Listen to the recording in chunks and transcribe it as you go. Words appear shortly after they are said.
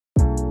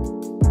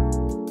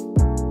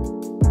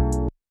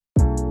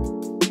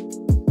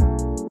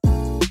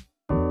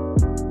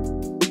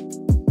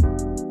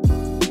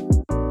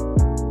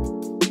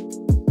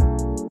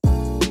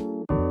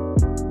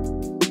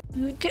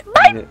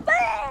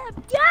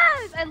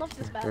Yes! I love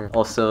this map.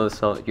 Also,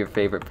 so your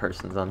favorite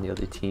person's on the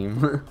other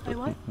team. Wait,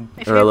 what?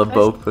 Or a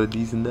both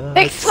hoodies and that.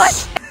 Big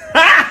sweat!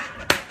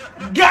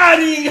 Got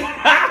him!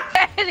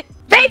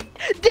 Wait,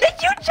 did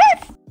you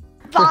just?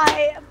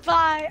 Bye.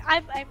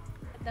 I'm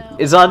no.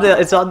 It's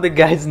on the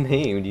guy's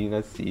name. Do you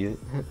not see it?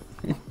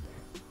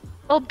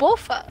 Oh,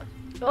 both are.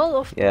 All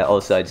of Yeah.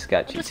 Also, I just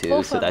got you Just too,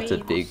 both so are that's a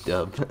mean. big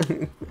dub.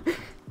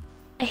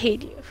 I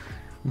hate you.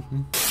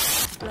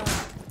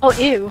 Oh,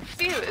 ew.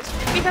 Confused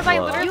because I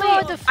Wow. literally You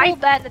are the full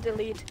bandit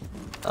elite.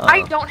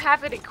 I don't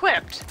have it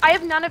equipped. I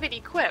have none of it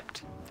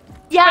equipped.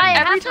 Yeah, But I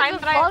every have to time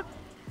that I- default-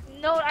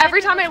 No,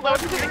 Every time I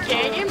default- load into the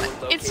game,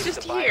 it's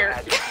just here,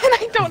 and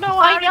I don't know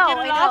how to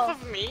get it off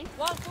of me.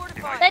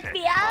 Let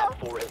me out!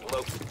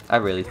 I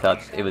really thought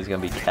it was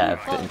gonna be Cav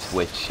and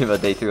Twitch,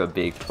 but they threw a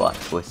big plot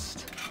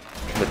twist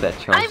with that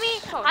choice. I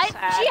mean, So she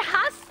sad.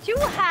 has 2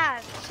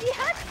 hands. She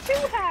has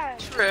 2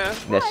 hands. True.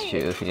 That's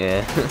true.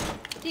 Yeah.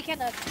 She can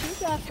have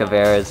 2 girlfriends.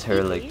 Kavera's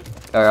her like,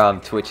 or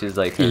Twitch is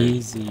like her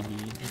Easy.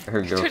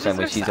 her girlfriend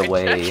when her she's side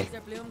away.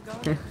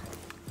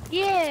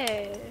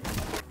 Yeah.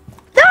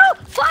 No!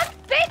 Fuck,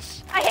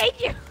 bitch! I hate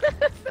you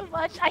so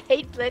much. I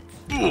hate Blitz.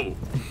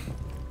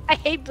 I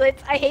hate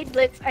Blitz. I hate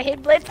Blitz. I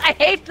hate Blitz. I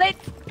hate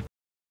Blitz.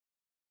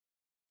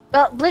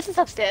 Well, Blitz is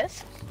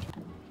upstairs.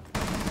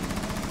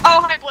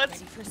 Oh, hi,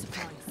 Blitz.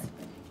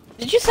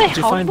 Did you say Did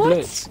you find Hogwarts?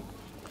 Blitz?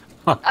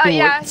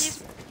 Yeah,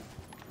 Hogwarts.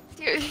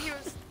 he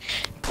was.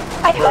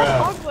 I heard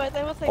Hogwarts.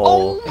 I was like,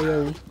 Oh.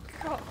 Ayo.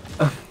 God.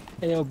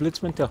 Ayo,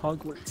 Blitz went to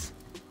Hogwarts.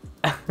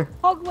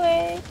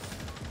 Hogwarts.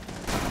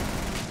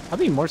 I'd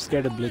be more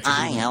scared of Blitz.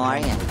 Hi, how are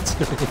you?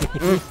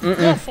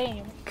 Yeah,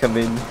 same. Come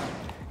in,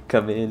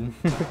 come in.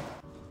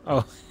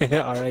 Oh,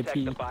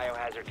 R.I.P.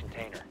 Biohazard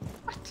container.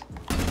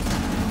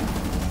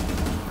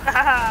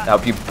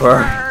 Help you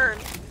burn. Burn.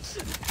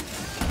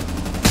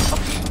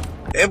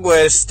 It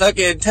was stuck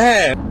in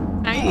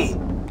time. Nice.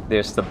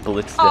 There's the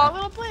Blitz. Oh, there.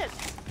 little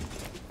Blitz.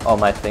 Oh,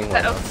 my thing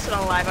That went oak's up.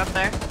 still alive up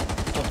there.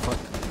 Oh, fuck.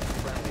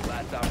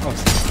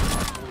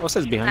 Oh,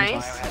 says behind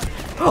us.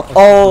 Nice.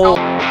 Oh!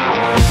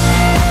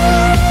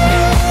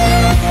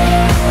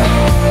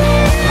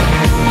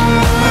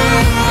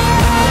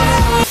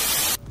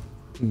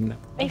 No.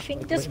 I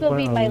think this will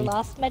be my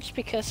last match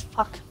because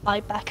fuck, my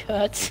back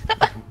hurts.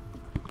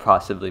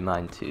 Possibly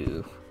mine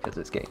too, because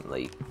it's getting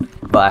late.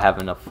 But I have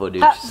enough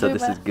footage, so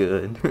this is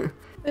good.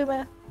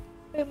 Uma.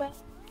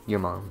 Your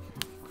mom.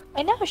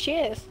 I know who she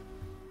is.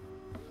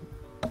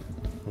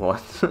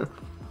 What?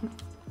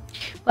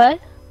 What?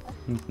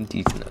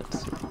 These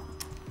nuts.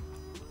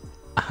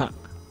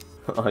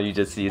 All you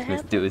just see is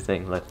Miss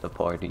Doozing left the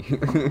party.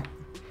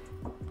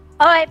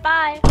 Alright,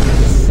 bye.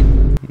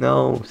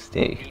 No,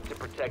 stay. Need to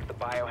protect the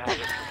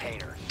biohazard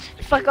container.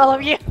 Fuck all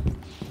of you.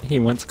 He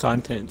wants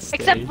content. Stay.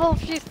 Except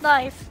Wolf, she's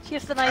nice.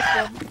 She's the nice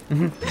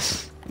one.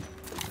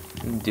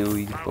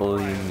 Dewey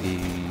bullying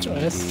me.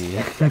 Just-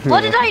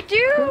 What did I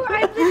do?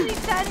 I'm literally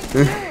standing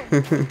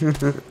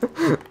still.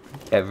 5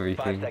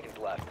 Everything. seconds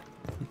left.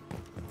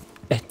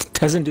 It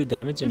doesn't do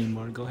damage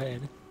anymore. Go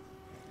ahead.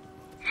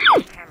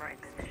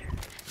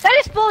 That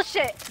is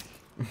bullshit.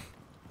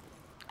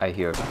 I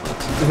hear it.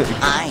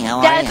 Hi, how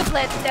are There's you? a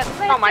blitz. There's a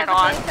blitz. Oh my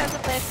God. There's a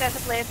blitz. There's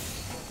a blitz.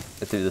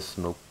 Through the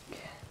smoke.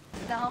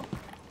 No.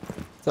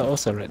 It's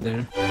also right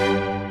there.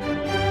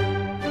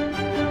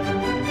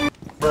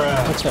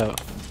 Watch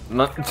out.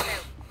 Not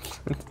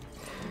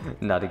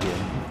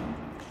again.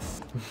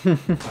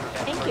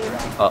 Thank you.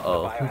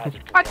 Uh-oh.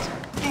 Biohazard What?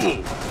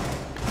 container.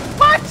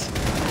 What?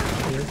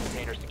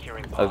 Container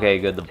securing bomb. Okay,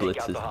 good. The Take Blitz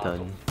out is the hostile.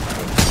 done.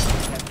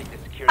 Attempting to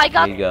secure I the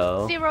got There you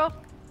go. 0.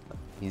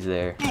 He's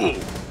there.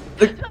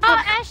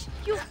 Ash,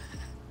 you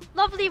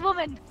lovely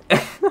woman.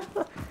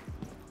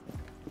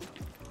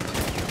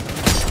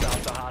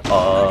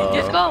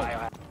 Just go.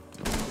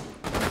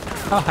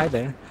 Oh, hi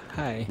there.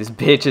 Hi. This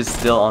bitch is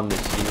still on the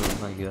shield.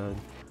 Oh my god.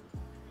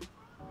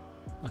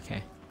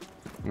 Okay.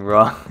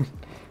 Wrong.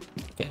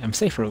 Okay, I'm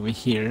safer over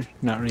here.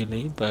 Not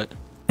really, but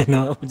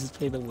no, I'll just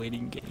play the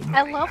waiting game.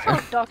 I love how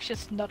dogs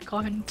just not go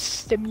and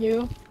stim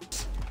you.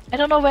 I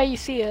don't know where you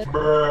see it.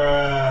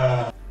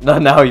 No,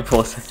 now he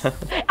pulls it out.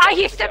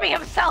 He's stimming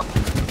himself.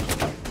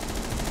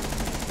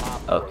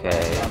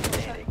 Okay.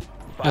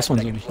 This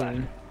one's over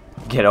here.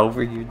 Get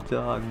over here,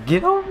 dog.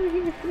 Get over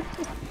here.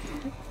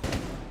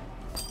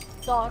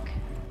 Dog.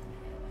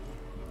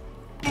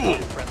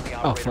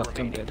 Oh fuck,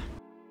 I'm dead.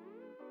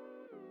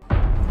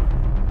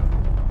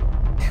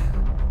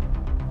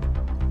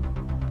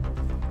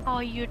 Oh,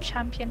 you're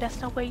champion.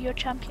 There's no way you're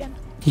champion.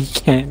 He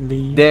can't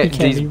leave. There, He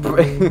can't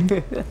these.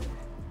 leave.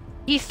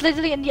 He's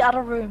literally in the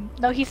other room.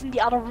 No, he's in the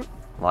other room.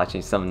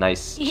 Watching some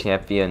nice You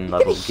champion You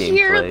level can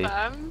hear gameplay.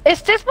 them.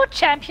 Is this what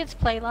champions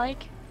play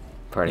like?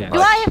 Pretty Yeah. Do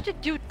much. I have to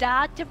do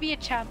that to be a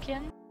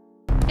champion?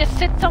 Just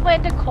sit somewhere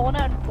in the corner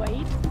and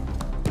wait?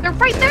 They're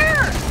right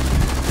there.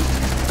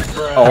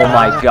 Oh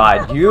my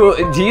god,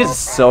 he is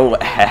so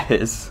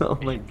ass. Oh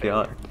my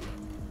god.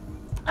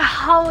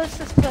 How is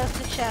this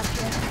person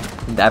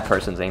champion? That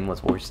person's aim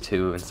was worse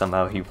too, and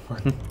somehow he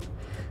won.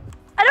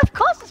 And of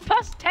course this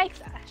person takes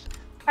that.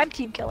 I'm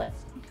team killing.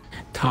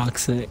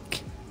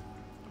 Toxic.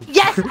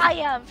 Yes, I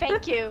am.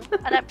 Thank you,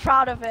 and I'm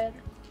proud of it.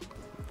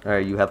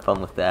 Alright, you have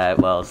fun with that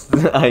whilst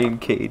I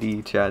and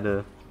Katie try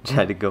to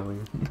go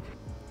in.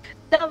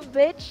 Dumb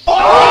bitch.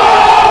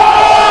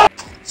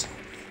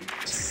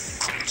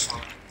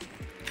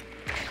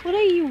 What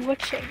are you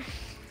watching?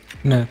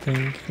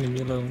 Nothing. Leave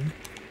me alone.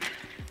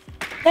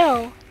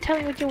 No, tell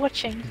me what you're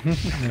watching.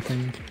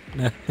 Nothing.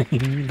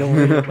 Nothing. Don't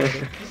worry about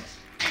it.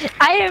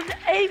 I'm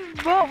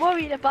more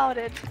worried about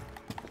it.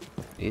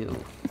 Ew.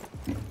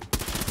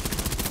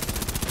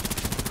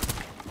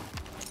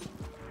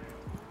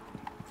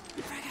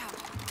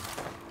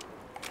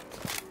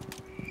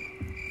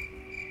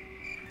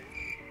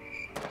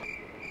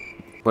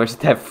 Where's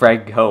that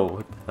frag go?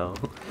 What the hell?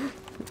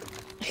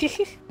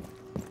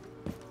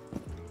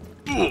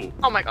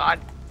 Oh my god.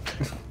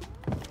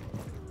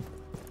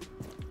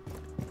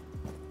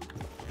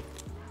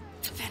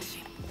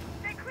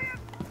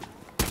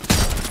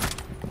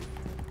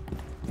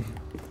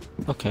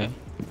 Okay.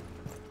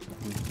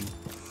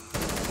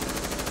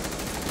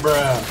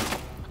 Bruh.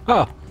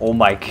 Oh. Oh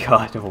my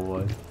god,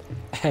 what?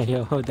 Hey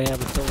yo, they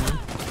have a phone.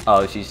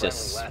 Oh, she's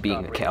just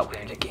being a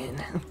coward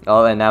again.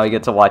 Oh, and now we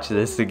get to watch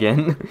this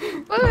again.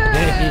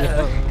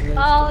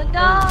 Oh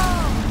no!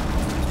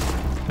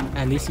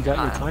 At least you got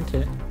your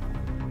content.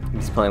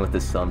 He's playing with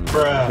his son.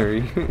 Well,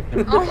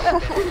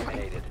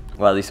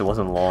 at least it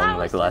wasn't long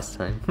like last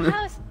time.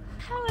 How is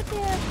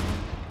it?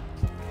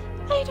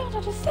 I don't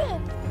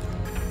understand.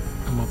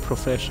 I'm a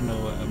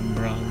professional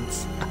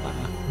bronze.